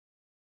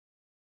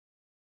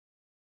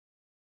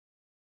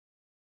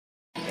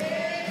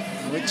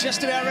We're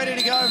just about ready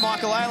to go.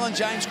 Michael Allen,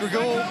 James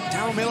Gregool,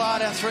 Darryl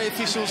Millard, our three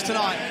officials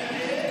tonight.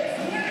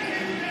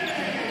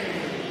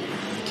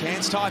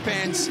 Cairns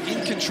Taipans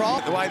in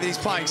control. The way that he's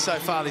playing so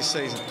far this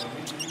season.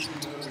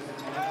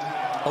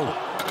 Oh,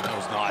 that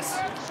was nice.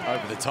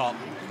 Over the top.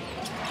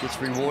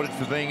 Gets rewarded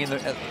for being,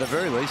 at the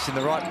very least, in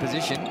the right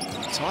position.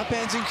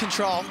 Taipans in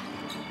control.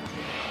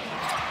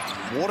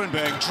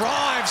 Wardenberg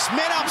drives,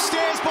 met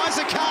upstairs by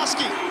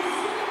Zakarski.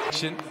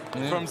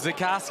 From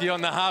Zakarski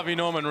on the Harvey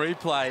Norman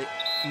replay.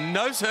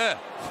 Knows her.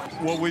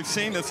 Well, we've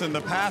seen this in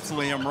the past,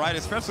 Liam, right?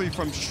 Especially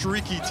from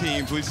streaky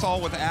teams. We saw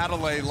with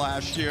Adelaide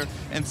last year,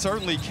 and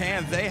certainly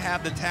Cairns. They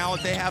have the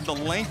talent, they have the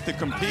length to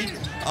compete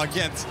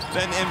against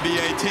an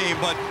NBA team.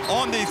 But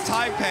on these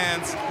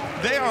Taipans,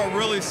 they are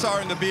really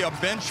starting to be a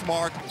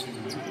benchmark.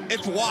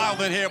 It's wild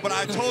in here, but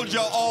I told you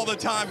all the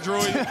time,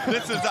 Drewy,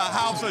 this is a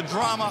house of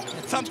drama.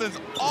 Something's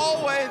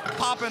always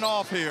popping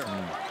off here.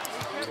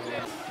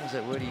 What was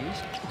that word he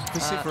used?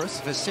 Vociferous.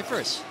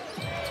 Vociferous.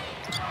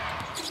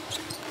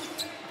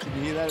 Can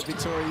you hear that at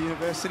Victoria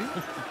University?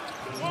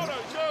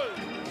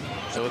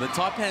 So are the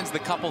Taipans the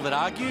couple that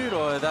argued,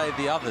 or are they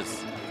the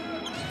others?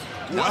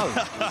 No.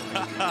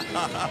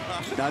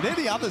 No, they're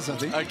the others, I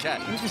think. Okay.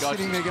 You're just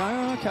sitting there going,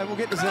 oh, okay, we'll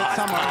get dessert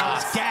somewhere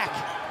else. Gack.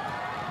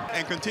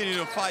 And continue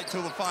to fight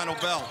till the final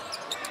bell.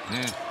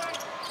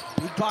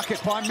 Big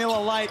bucket by Miller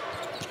late.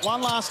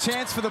 One last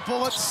chance for the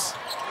Bullets.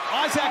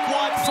 Isaac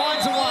White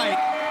finds a way.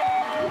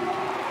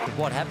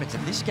 What happens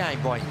in this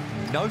game by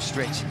no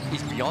stretch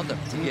is beyond them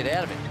to get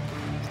out of it.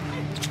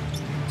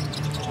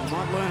 We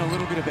might learn a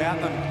little bit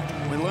about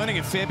them. We're learning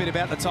a fair bit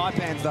about the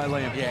Taipans, though,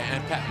 Liam. Yeah,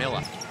 and Pat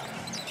Miller.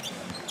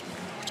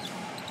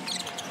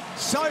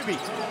 Sobey.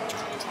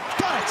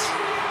 Got it.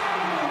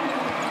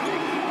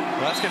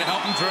 Well, that's going to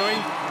help him, Drewy.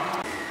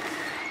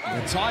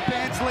 The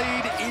Taipans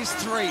lead is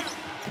 3.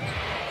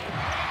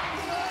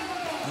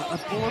 The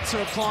Bullets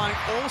are applying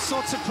all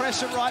sorts of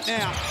pressure right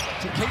now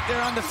to keep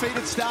their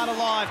undefeated start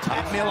alive.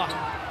 Pat Miller.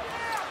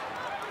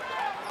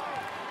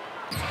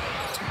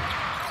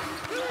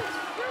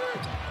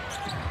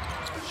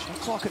 Shot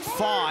clock at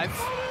 5.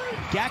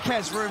 Gack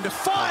has room to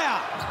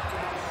fire.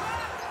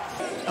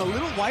 A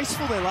little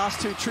wasteful their last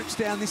 2 trips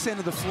down this end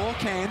of the floor,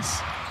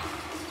 Cairns.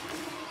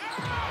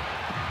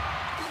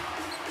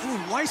 Ooh,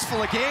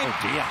 wasteful again. Oh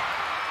dear.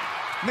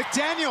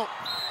 McDaniel.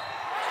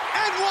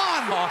 And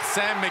 1. Oh,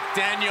 Sam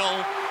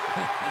McDaniel.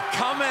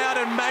 Come out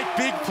and make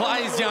big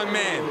plays, young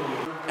man.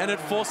 And it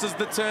forces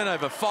the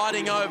turnover,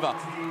 fighting over.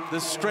 The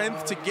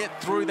strength to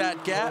get through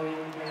that gap.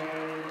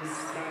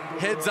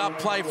 Heads up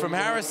play from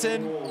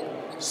Harrison.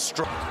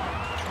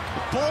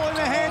 Ball in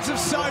the hands of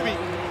Sobey.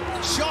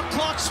 Shot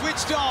clock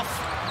switched off.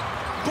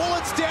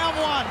 Bullets down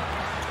 1.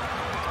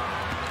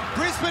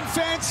 Brisbane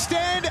fans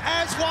stand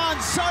as one.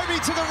 Sobey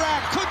to the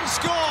rack, couldn't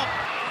score.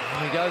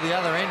 We go the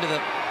other end of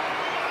the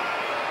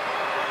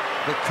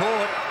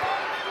court.